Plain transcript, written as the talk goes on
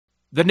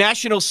The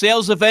national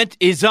sales event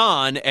is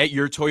on at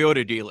your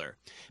Toyota dealer,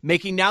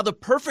 making now the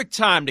perfect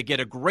time to get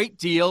a great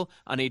deal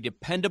on a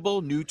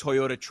dependable new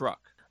Toyota truck.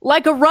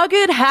 Like a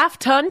rugged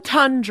half-ton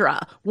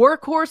Tundra,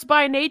 workhorse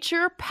by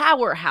nature,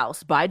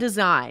 powerhouse by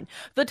design.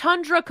 The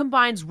Tundra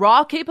combines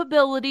raw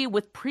capability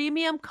with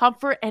premium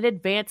comfort and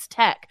advanced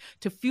tech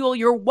to fuel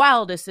your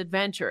wildest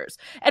adventures.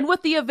 And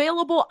with the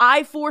available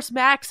iForce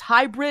Max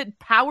hybrid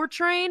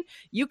powertrain,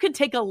 you can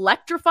take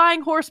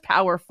electrifying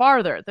horsepower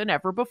farther than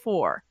ever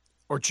before.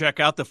 Or check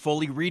out the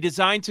fully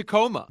redesigned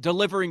Tacoma,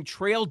 delivering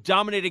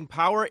trail-dominating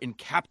power in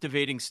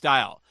captivating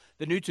style.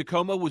 The new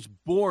Tacoma was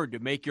born to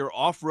make your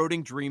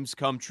off-roading dreams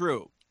come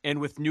true.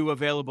 And with new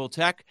available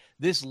tech,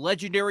 this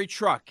legendary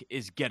truck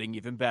is getting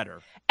even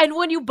better. And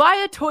when you buy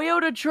a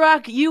Toyota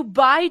truck, you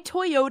buy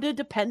Toyota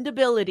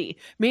dependability,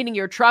 meaning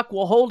your truck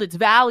will hold its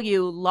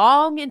value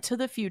long into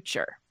the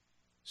future.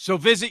 So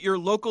visit your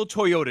local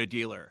Toyota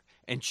dealer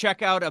and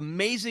check out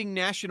amazing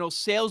national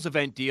sales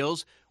event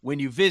deals when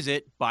you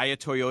visit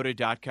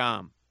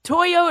buyatoyota.com.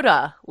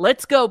 Toyota,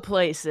 let's go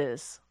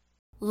places.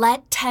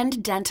 Let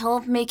Tend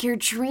Dental make your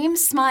dream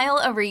smile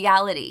a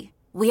reality.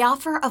 We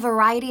offer a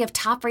variety of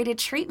top-rated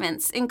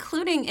treatments,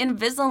 including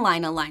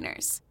Invisalign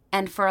aligners.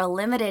 And for a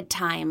limited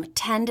time,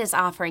 Tend is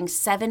offering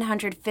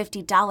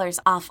 $750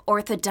 off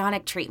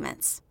orthodontic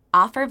treatments.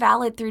 Offer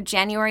valid through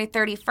January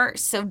 31st,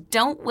 so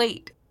don't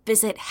wait.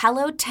 Visit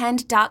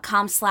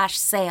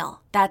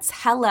hellotend.com/sale. That's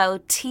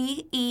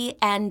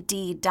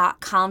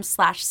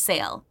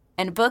hellotend.com/sale.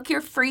 And book your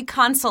free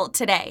consult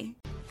today.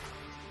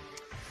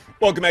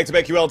 Welcome back to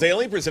BetQL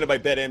Daily, presented by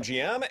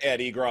BetMGM. Ed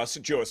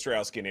Egros, Joe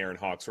Ostrowski, and Aaron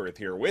Hawksworth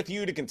here with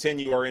you to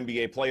continue our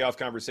NBA playoff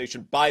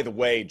conversation. By the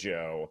way,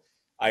 Joe,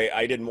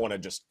 I didn't want to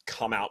just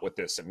come out with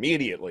this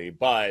immediately,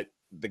 but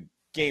the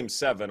Game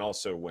 7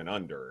 also went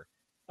under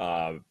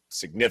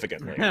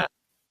significantly.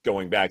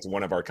 Going back to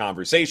one of our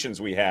conversations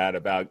we had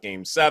about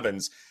Game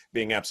 7s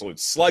being absolute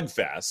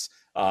slugfests.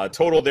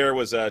 Total there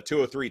was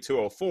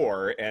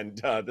 203-204, and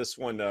this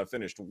one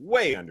finished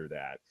way under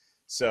that.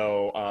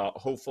 So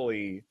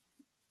hopefully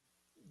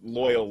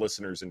loyal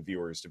listeners and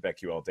viewers to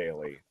BetQL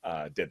Daily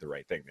did the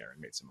right thing there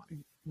and made some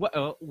money.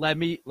 Well, let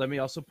me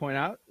also point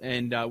out,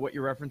 and what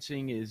you're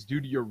referencing is due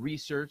to your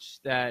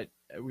research that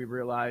we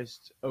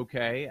realized,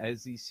 okay,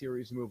 as these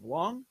series move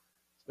along,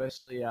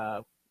 especially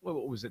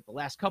what was it, the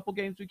last couple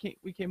games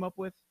we came up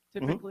with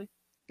typically?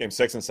 Game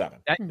 6 and 7.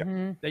 That you're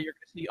going to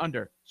see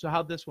under. So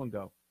how'd this one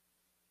go?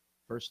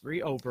 First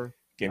 3 over.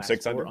 Game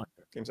 6 under.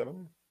 Game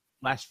 7.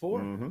 Last 4.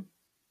 Mm-hmm.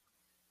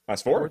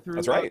 Last 4.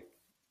 That's right.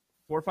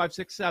 4, 5,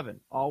 6,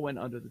 7 all went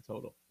under the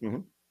total.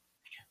 Mm-hmm.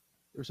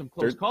 There's some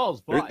close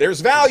calls, but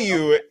there's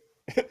value.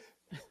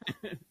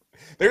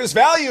 There's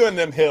value in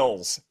them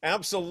hills.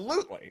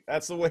 Absolutely,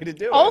 that's the way to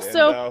do it.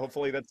 Also, and,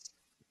 hopefully that's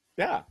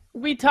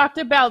We talked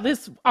about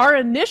this. Our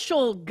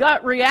initial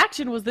gut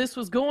reaction was this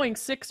was going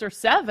 6 or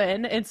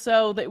 7, and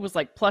so it was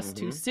like plus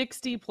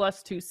 260,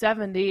 plus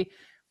 270.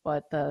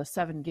 But the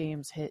 7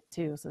 games hit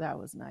too, so that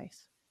was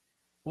nice.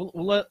 Well,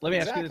 let me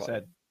ask you this,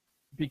 Ed,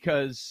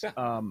 because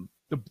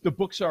the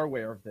books are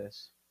aware of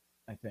this,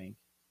 I think,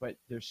 but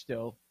there's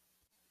still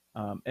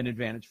an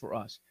advantage for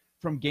us.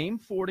 From Game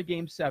 4 to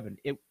Game 7,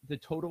 the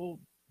total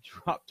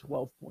dropped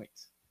 12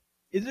 points.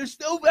 Is there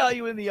still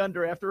value in the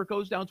under after it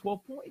goes down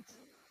 12 points?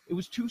 It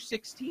was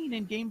 216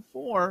 in Game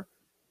 4,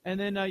 and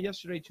then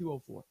yesterday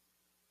 204.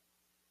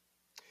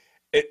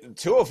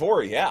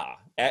 204, yeah.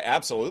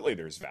 Absolutely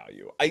there's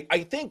value.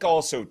 I think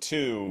also,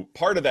 too,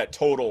 part of that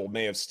total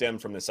may have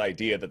stemmed from this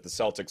idea that the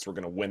Celtics were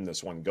going to win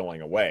this one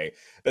going away,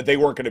 that they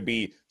weren't going to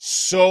be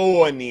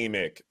so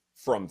anemic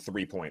from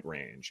three-point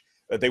range,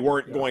 that they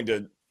weren't going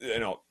to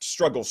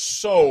struggle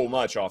so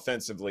much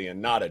offensively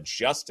and not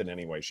adjust in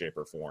any way, shape,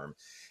 or form.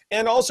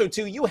 And also,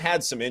 too, you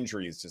had some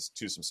injuries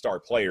to some star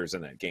players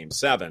in that Game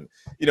 7.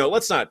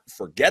 Let's not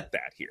forget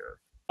that here.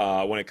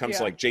 When it comes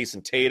to like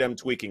Jason Tatum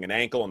tweaking an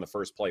ankle in the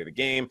first play of the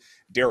game,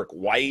 Derek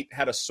White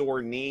had a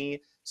sore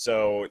knee.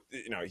 So,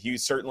 he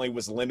certainly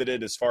was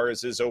limited as far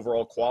as his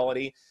overall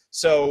quality.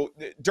 So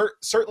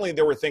certainly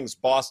there were things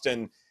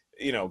Boston,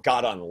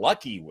 got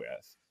unlucky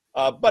with.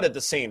 But at the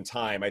same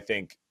time, I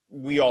think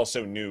we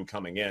also knew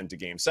coming into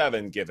Game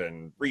 7,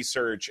 given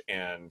research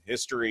and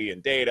history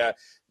and data,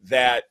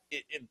 that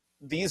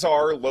these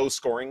are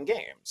low-scoring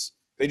games.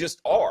 They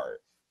just are.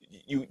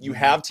 You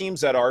have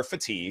teams that are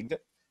fatigued.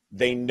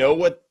 They know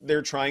what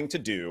they're trying to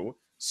do,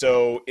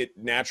 so it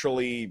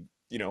naturally,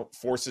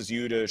 forces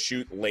you to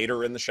shoot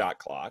later in the shot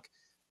clock.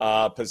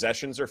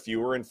 Possessions are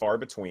fewer and far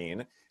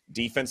between.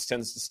 Defense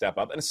tends to step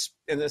up, and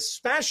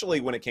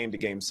especially when it came to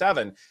Game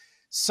 7,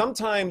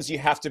 sometimes you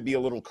have to be a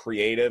little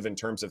creative in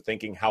terms of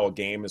thinking how a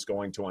game is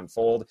going to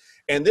unfold.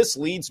 And this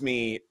leads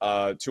me to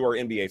our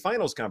NBA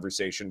Finals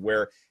conversation,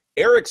 where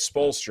Erik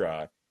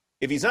Spoelstra,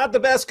 if he's not the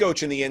best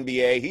coach in the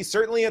NBA, he's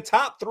certainly a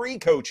top 3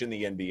 coach in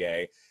the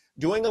NBA,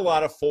 doing a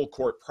lot of full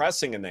court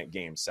pressing in that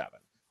Game 7.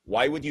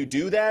 Why would you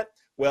do that?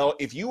 Well,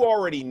 if you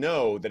already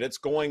know that it's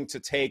going to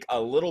take a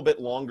little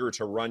bit longer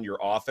to run your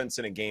offense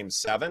in a Game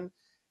 7,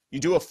 you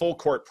do a full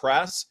court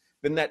press.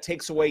 then that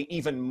takes away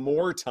even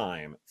more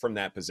time from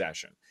that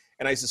possession.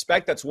 And I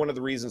suspect that's one of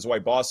the reasons why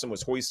Boston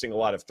was hoisting a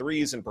lot of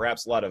threes and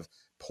perhaps a lot of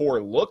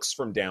poor looks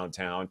from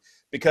downtown,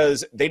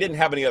 because they didn't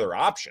have any other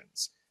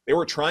options. They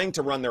were trying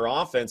to run their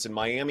offense, and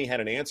Miami had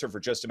an answer for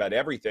just about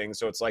everything.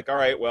 So it's like, all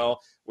right,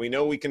 well, we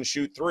know we can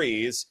shoot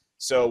threes,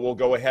 so we'll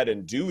go ahead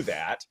and do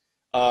that.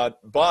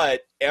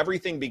 But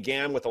everything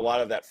began with a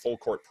lot of that full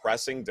court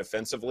pressing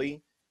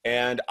defensively,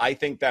 and I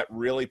think that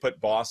really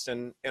put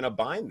Boston in a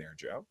bind there,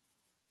 Joe.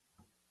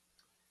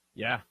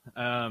 Yeah,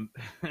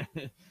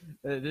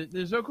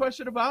 there's no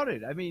question about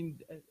it. I mean,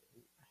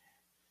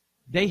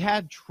 they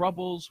had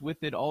troubles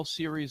with it all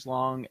series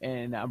long,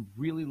 and I'm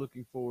really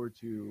looking forward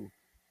to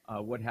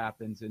what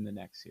happens in the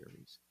next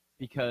series,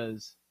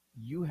 because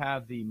you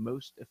have the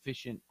most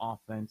efficient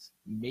offense.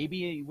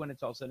 Maybe when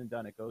it's all said and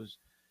done, it goes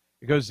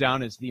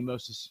down as the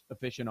most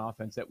efficient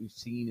offense that we've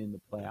seen in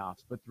the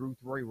playoffs. But through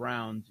 3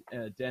 rounds,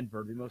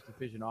 Denver, the most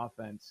efficient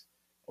offense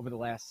over the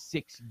last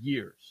 6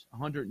 years,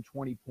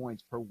 120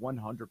 points per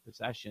 100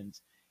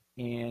 possessions.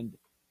 And,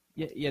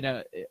 you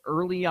know,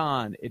 early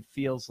on, it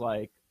feels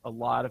like a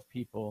lot of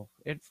people,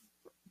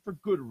 for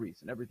good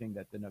reason, everything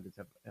that the Nuggets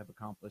have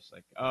accomplished,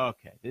 like,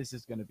 okay, this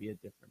is going to be a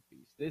different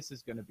beast. This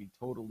is going to be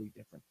totally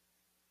different.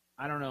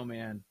 I don't know,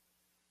 man.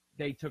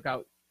 They took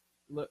out,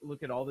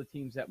 look at all the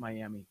teams that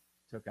Miami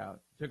took out.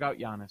 Took out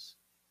Giannis.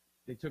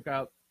 They took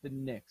out the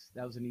Knicks.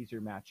 That was an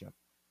easier matchup.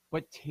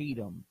 But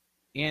Tatum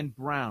and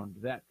Brown,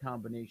 that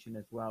combination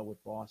as well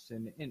with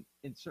Boston. And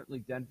certainly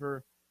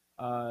Denver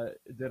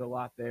did a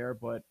lot there,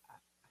 but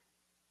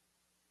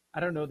I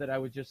don't know that I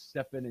would just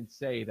step in and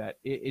say that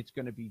it's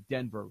going to be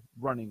Denver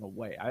running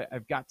away.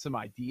 I've got some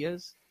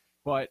ideas,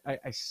 but I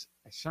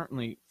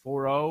certainly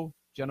 4-0,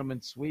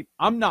 gentlemen's sweep.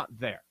 I'm not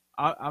there.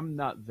 I'm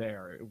not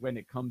there when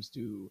it comes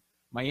to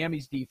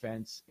Miami's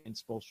defense and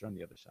Spoelstra on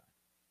the other side.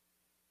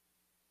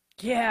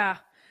 Yeah,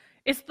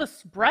 it's the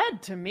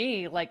spread to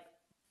me. Like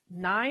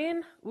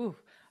 9, ooh,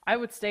 I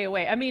would stay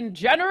away. I mean,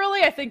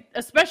 generally, I think,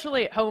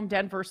 especially at home,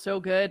 Denver's so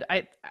good.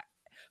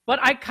 But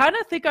I kind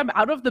of think I'm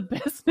out of the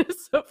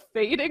business of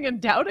fading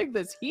and doubting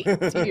this Heat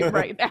team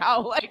right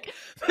now. Like,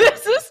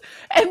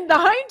 and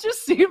 9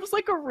 just seems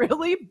like a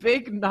really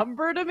big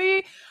number to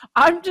me.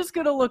 I'm just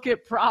going to look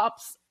at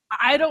props.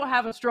 I don't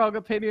have a strong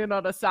opinion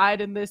on a side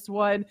in this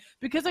one,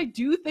 because I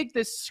do think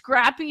this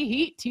scrappy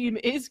Heat team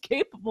is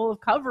capable of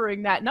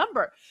covering that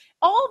number.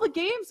 All the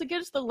games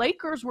against the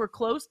Lakers were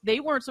close. They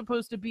weren't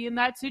supposed to be in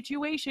that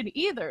situation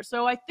either.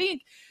 So I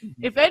think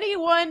if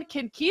anyone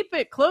can keep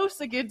it close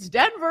against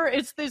Denver,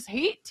 it's this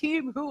Heat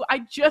team who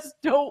I just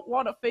don't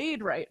want to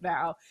fade right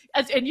now.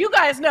 And you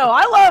guys know,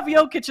 I love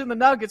Jokic and the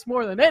Nuggets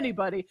more than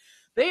anybody.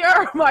 They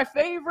are my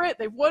favorite.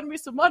 They've won me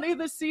some money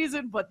this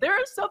season, but there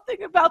is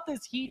something about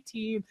this Heat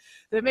team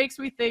that makes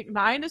me think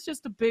 9 is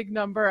just a big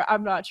number.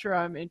 I'm not sure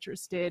I'm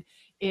interested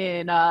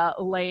in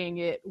laying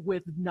it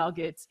with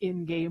Nuggets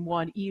in game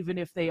 1, even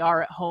if they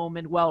are at home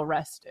and well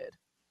rested.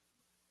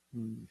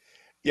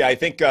 Yeah, I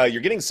think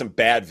you're getting some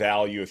bad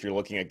value if you're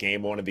looking at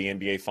game 1 of the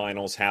NBA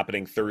Finals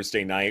happening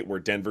Thursday night, where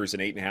Denver's an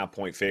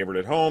 8.5-point favorite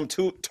at home,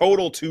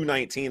 total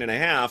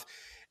 219.5.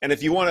 And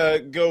if you want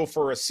to go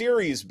for a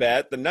series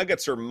bet, the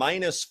Nuggets are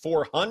minus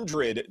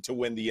 400 to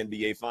win the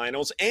NBA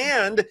Finals,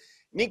 and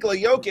Nikola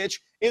Jokic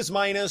is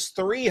minus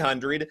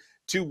 300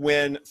 to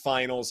win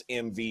Finals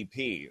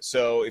MVP.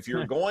 So if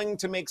you're going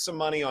to make some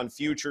money on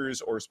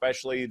futures, or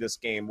especially this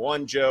game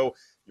 1, Joe,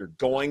 you're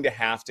going to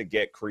have to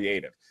get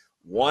creative.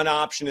 One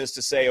option is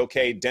to say,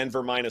 okay,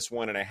 Denver minus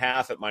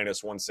 1.5 at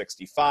minus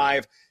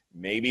 165.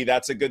 Maybe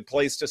that's a good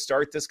place to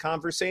start this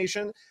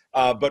conversation.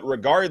 But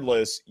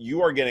regardless,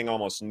 you are getting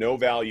almost no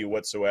value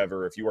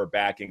whatsoever if you are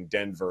backing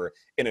Denver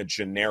in a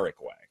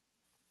generic way.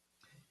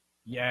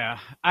 Yeah,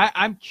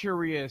 I'm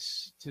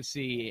curious to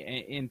see,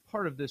 and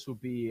part of this will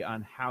be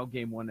on how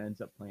game 1 ends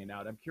up playing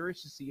out. I'm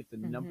curious to see if the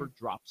number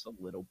drops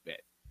a little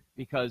bit,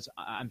 because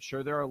I'm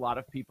sure there are a lot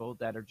of people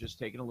that are just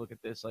taking a look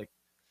at this like,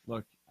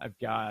 look, I've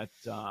got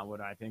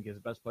what I think is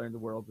the best player in the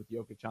world with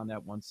Jokic on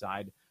that one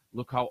side.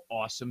 Look how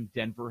awesome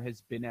Denver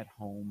has been at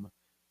home.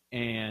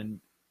 And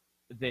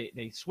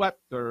they swept.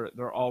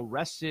 They're all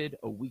rested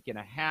a week and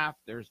a half.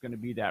 There's going to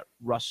be that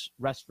rest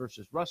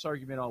versus Russ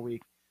argument all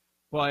week.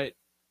 But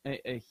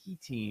a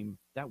Heat team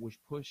that was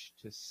pushed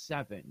to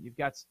 7. You've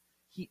got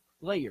Heat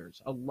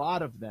players, a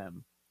lot of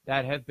them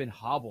that have been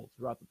hobbled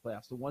throughout the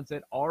playoffs, the ones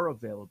that are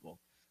available.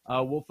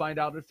 We'll find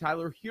out if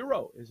Tyler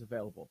Hero is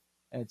available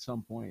at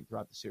some point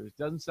throughout the series.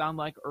 Doesn't sound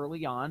like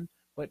early on,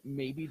 but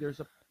maybe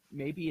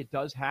it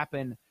does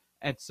happen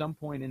at some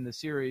point in the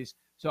series.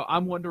 So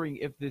I'm wondering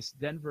if this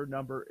Denver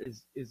number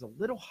is a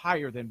little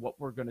higher than what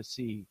we're going to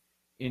see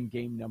in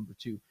game number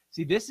 2.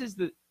 See, this is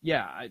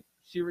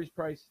series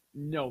price,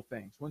 no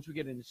thanks. Once we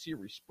get into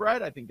series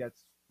spread, I think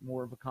that's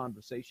more of a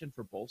conversation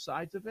for both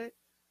sides of it.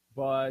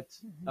 But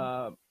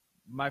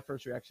my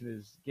first reaction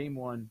is game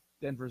 1,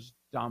 Denver's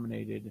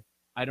dominated.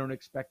 I don't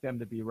expect them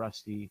to be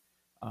rusty.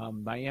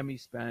 Miami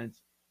spent.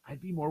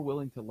 I'd be more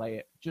willing to lay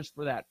it just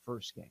for that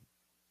first game.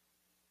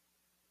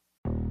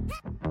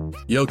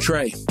 Yo,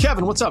 Trey.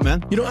 Kevin, what's up,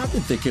 man? You know, I've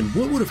been thinking,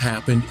 what would have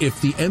happened if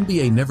the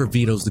NBA never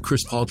vetoes the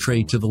Chris Paul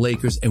trade to the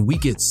Lakers and we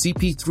get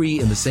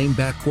CP3 in the same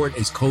backcourt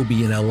as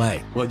Kobe in LA?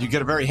 Well, you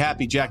get a very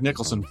happy Jack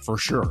Nicholson for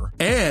sure.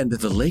 And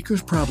the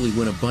Lakers probably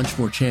win a bunch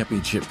more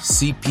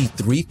championships.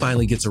 CP3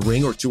 finally gets a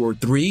ring or 2 or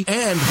 3,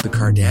 and the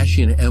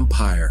Kardashian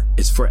empire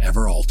is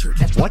forever altered.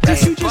 What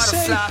did you just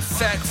say?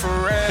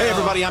 Hey,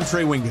 everybody, I'm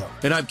Trey Wingo.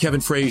 And I'm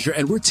Kevin Frazier,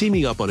 and we're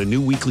teaming up on a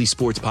new weekly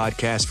sports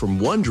podcast from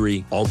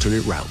Wondery,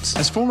 Alternate Routes.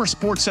 As former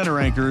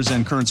SportsCenter anchors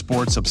and current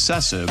sports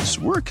obsessives,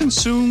 we're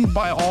consumed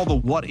by all the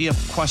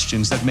what-if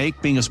questions that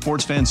make being a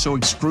sports fan so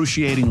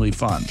excruciatingly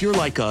fun. If you're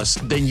like us,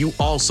 then you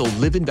also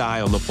live and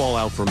die on the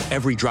fallout from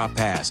every drop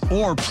pass.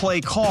 Or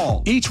play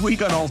call. Each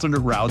week on Alternate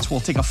Routes, we'll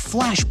take a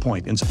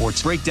flashpoint in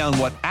sports, break down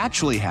what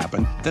actually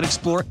happened, then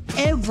explore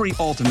every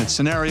alternate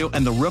scenario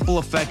and the ripple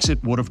effects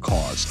it would have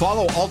caused.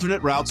 Follow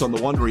Alternate Routes on the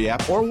Wondery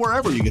app or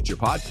wherever you get your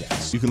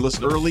podcasts. You can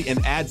listen early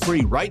and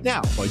ad-free right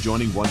now by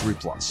joining Wondery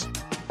Plus.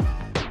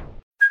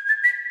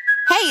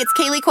 Hey, it's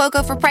Kaylee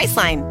Cuoco for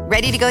Priceline.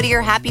 Ready to go to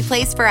your happy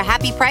place for a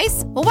happy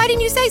price? Well, why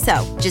didn't you say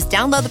so? Just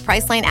download the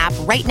Priceline app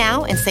right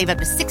now and save up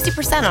to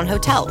 60% on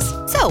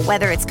hotels. So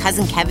whether it's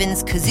Cousin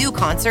Kevin's Kazoo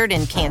Concert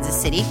in Kansas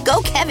City,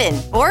 go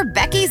Kevin, or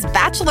Becky's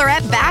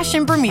Bachelorette Bash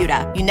in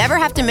Bermuda, you never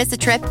have to miss a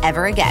trip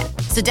ever again.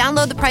 So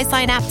download the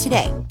Priceline app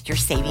today. Your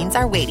savings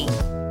are waiting.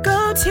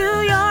 Go to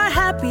your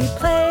happy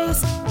place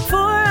for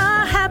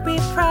a happy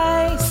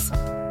price.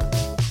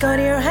 Go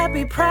to your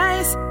happy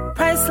price,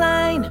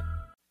 Priceline.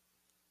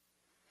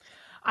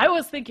 I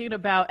was thinking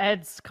about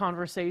Ed's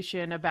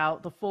conversation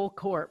about the full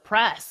court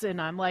press,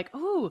 and I'm like,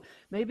 ooh,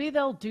 maybe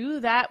they'll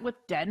do that with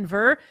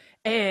Denver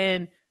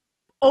and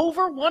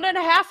over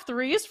 1.5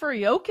 threes for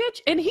Jokic.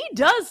 And he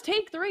does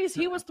take threes.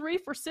 He was 3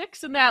 for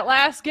 6 in that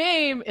last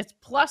game. It's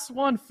plus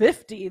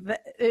 150.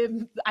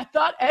 And I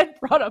thought Ed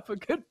brought up a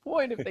good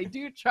point. If they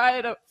do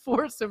try to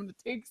force him to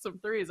take some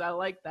threes, I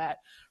like that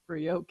for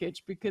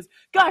Jokic because,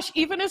 gosh,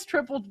 even his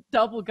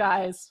triple-double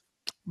guys,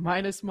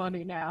 minus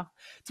money now.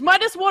 It's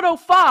minus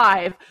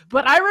 105,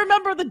 but I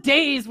remember the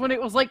days when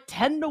it was like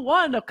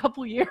 10-1 a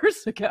couple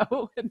years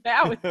ago, and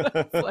now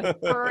it's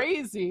like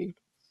crazy.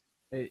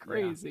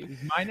 Crazy.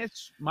 Yeah.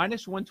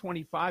 Minus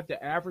 125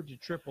 to average a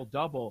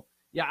triple-double.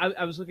 Yeah,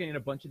 I was looking at a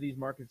bunch of these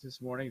markets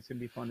this morning. It's going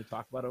to be fun to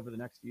talk about over the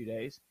next few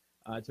days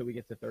until we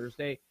get to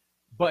Thursday.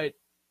 But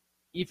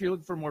if you're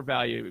looking for more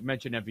value,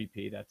 mention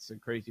MVP. That's a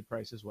crazy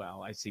price as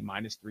well. I see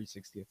minus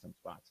 360 at some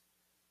spots.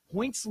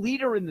 Points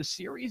leader in the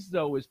series,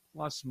 though, is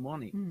plus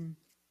money.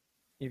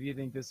 If you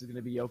think this is going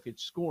to be Jokic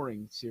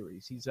scoring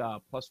series, he's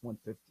plus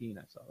 115.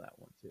 I saw that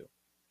one, too.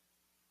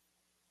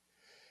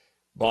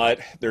 But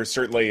there's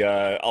certainly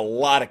a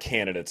lot of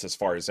candidates as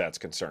far as that's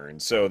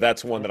concerned. So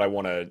that's one that I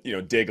want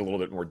to dig a little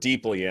bit more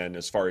deeply in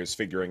as far as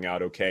figuring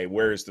out, okay,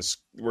 where's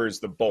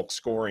the bulk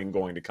scoring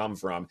going to come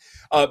from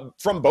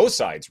both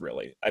sides,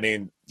 really. I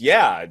mean,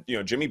 yeah,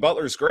 Jimmy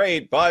Butler's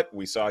great, but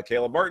we saw a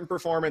Caleb Martin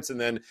performance and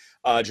then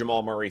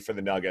Jamal Murray for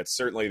the Nuggets.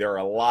 Certainly there are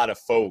a lot of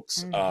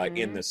folks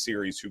in this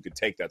series who could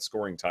take that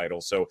scoring title.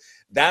 So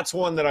that's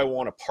one that I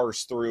want to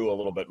parse through a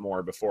little bit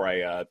more before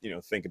I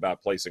think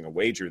about placing a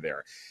wager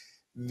there.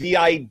 The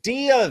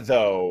idea,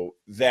 though,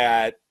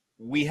 that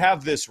we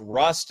have this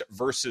rust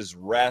versus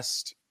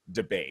rest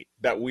debate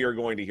that we are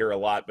going to hear a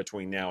lot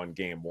between now and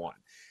game one.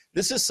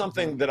 This is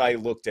something that I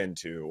looked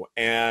into,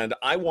 and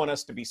I want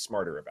us to be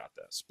smarter about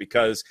this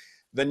because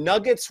the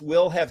Nuggets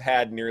will have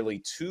had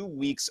nearly 2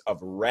 weeks of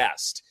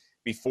rest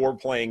before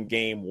playing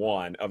game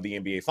one of the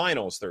NBA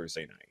Finals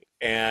Thursday night.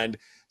 And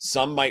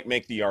some might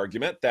make the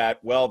argument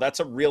that, well, that's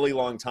a really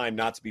long time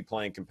not to be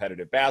playing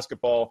competitive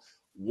basketball.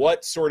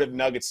 What sort of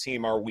Nuggets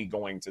team are we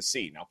going to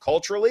see? Now,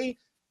 culturally,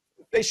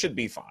 they should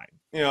be fine.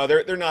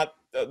 They're not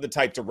the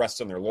type to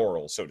rest on their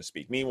laurels, so to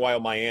speak. Meanwhile,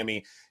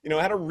 Miami,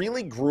 had a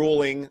really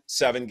grueling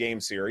 7-game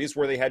series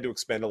where they had to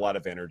expend a lot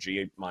of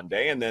energy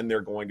Monday, and then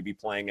they're going to be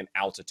playing in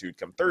altitude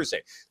come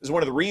Thursday. This is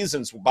one of the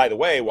reasons, by the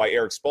way, why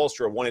Eric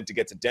Spoelstra wanted to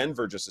get to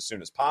Denver just as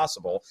soon as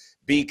possible,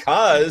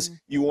 because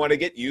you want to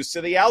get used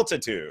to the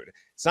altitude.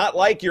 It's not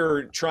like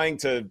you're trying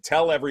to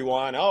tell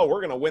everyone, oh,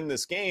 we're going to win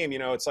this game.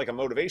 It's like a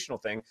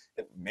motivational thing.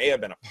 It may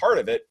have been a part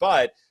of it,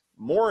 but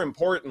more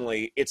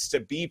importantly, it's to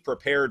be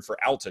prepared for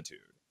altitude.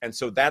 And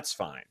so that's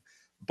fine.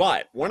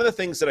 But one of the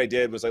things that I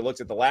did was I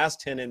looked at the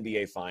last 10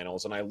 NBA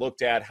finals and I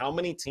looked at how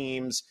many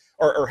teams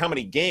or how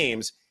many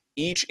games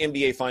each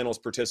NBA finals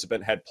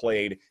participant had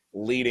played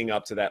leading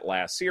up to that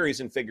last series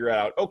and figure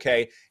out,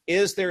 okay,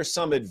 is there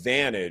some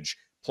advantage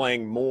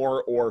playing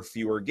more or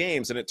fewer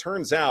games? And it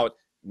turns out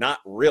not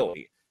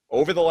really.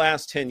 Over the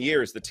last 10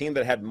 years, the team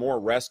that had more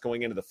rest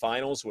going into the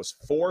finals was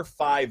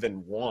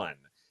 4-5-1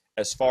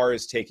 as far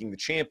as taking the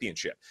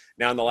championship.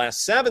 Now, in the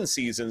last 7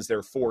 seasons,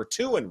 they're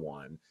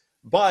 4-2-1.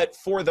 But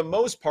for the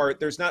most part,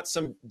 there's not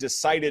some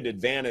decided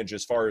advantage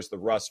as far as the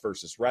rust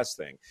versus rest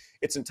thing.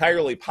 It's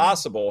entirely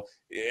possible,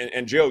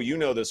 and Joe, you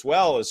know this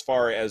well, as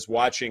far as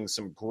watching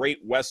some great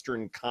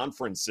Western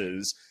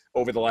conferences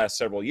over the last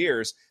several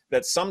years,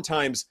 that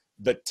sometimes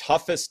the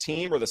toughest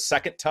team or the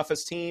second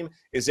toughest team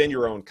is in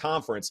your own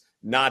conference,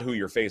 not who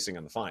you're facing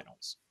in the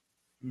finals.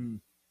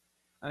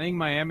 I think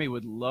Miami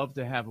would love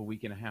to have a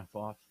week and a half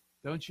off.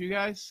 Don't you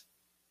guys?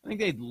 I think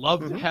they'd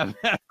love to have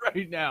that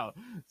right now.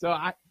 So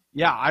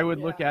I would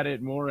look at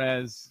it more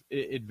as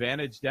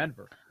advantage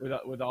Denver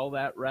with all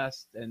that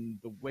rest and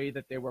the way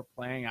that they were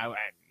playing. I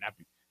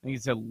think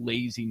it's a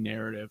lazy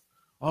narrative.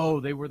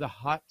 Oh, they were the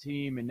hot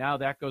team, and now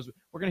that goes.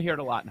 We're going to hear it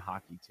a lot in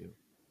hockey too.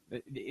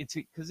 It's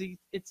because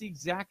it's the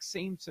exact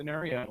same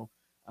scenario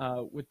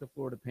with the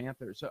Florida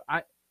Panthers. So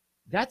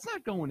that's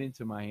not going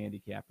into my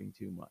handicapping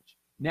too much.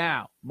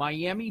 Now,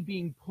 Miami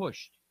being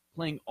pushed,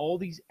 playing all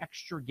these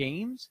extra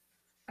games,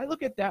 I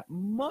look at that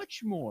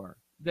much more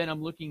than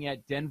I'm looking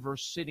at Denver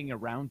sitting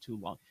around too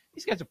long.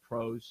 These guys are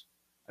pros.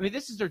 I mean,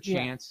 this is their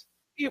chance.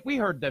 Yeah. We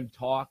heard them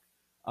talk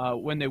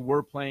when they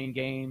were playing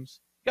games.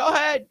 Go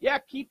ahead. Yeah,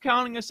 keep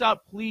counting us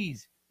out,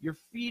 please. You're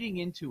feeding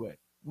into it.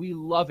 We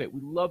love it.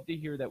 We love to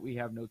hear that we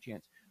have no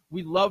chance.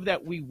 We love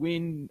that we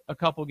win a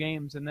couple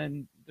games, and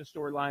then the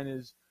storyline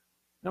is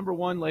number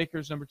 1,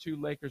 Lakers, number 2,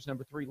 Lakers,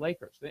 number 3,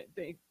 Lakers.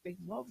 They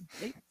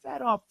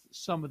fed off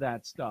some of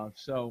that stuff.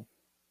 So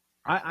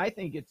I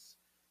think it's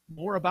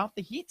more about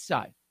the Heat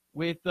side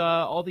with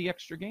all the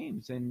extra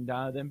games and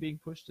them being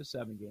pushed to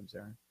 7 games,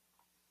 Aaron.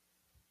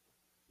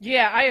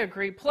 Yeah, I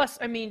agree. Plus,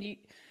 I mean,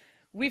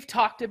 we've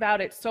talked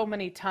about it so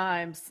many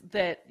times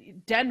that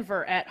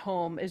Denver at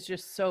home is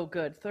just so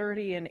good.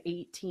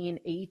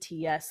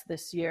 30-18 ATS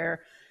this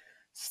year,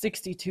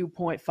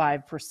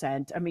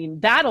 62.5%. I mean,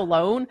 that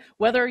alone,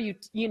 whether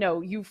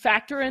you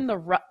factor in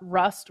the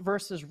rust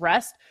versus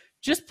rest,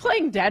 just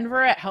playing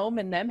Denver at home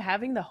and them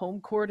having the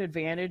home court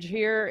advantage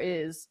here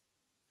is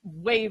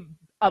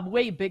a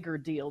way bigger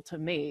deal to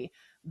me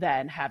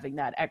than having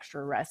that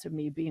extra rest and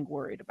me being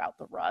worried about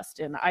the rust.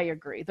 And I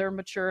agree. They're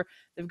mature.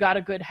 They've got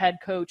a good head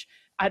coach.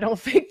 I don't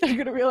think they're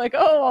going to be like,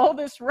 oh, all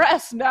this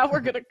rest, now we're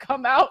going to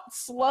come out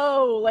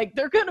slow. Like,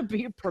 they're going to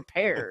be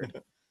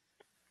prepared.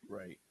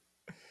 Right.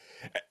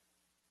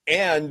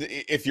 And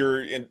if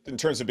you're in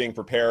terms of being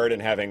prepared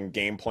and having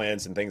game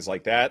plans and things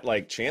like that,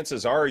 like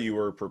chances are you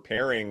were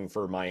preparing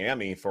for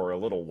Miami for a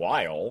little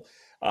while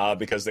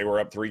because they were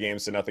up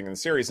 3-0 in the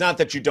series. Not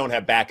that you don't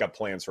have backup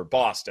plans for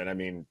Boston. I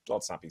mean,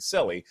 let's not be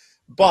silly,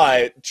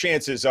 but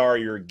chances are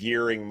you're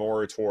gearing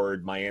more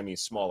toward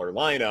Miami's smaller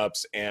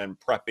lineups and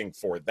prepping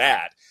for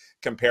that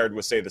compared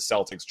with, say, the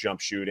Celtics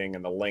jump shooting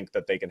and the length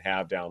that they can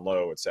have down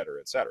low, et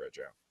cetera,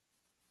 Joe.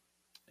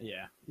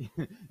 Yeah,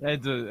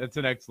 that's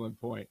an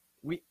excellent point.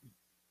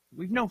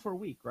 We've known for a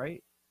week,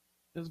 right?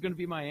 It was going to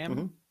be Miami.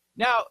 Mm-hmm.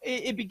 Now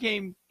it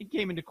came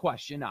into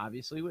question,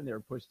 obviously, when they were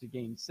pushed to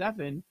Game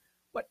 7.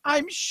 But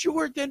I'm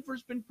sure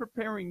Denver's been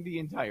preparing the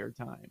entire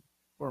time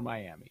for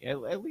Miami,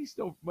 at least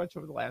much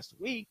over the last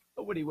week.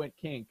 Nobody went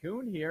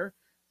Cancun here,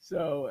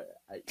 so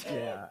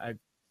I'm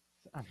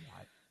not.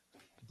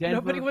 Denver,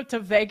 nobody went to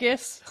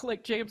Vegas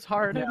like James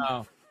Harden.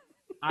 No,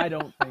 I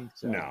don't think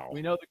so. No,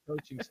 we know the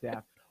coaching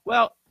staff.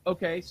 Well,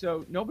 okay,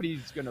 so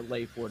nobody's going to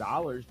lay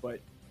 $4, but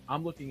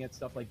I'm looking at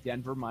stuff like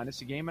Denver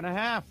minus a game and a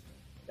half.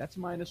 That's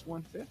minus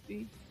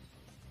 150.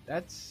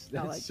 That's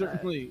like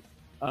certainly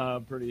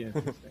pretty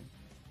interesting.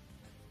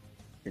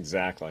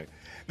 Exactly.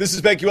 This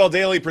is BetQL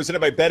Daily presented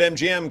by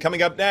BetMGM.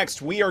 Coming up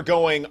next, we are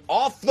going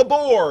off the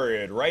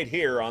board right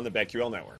here on the BetQL Network.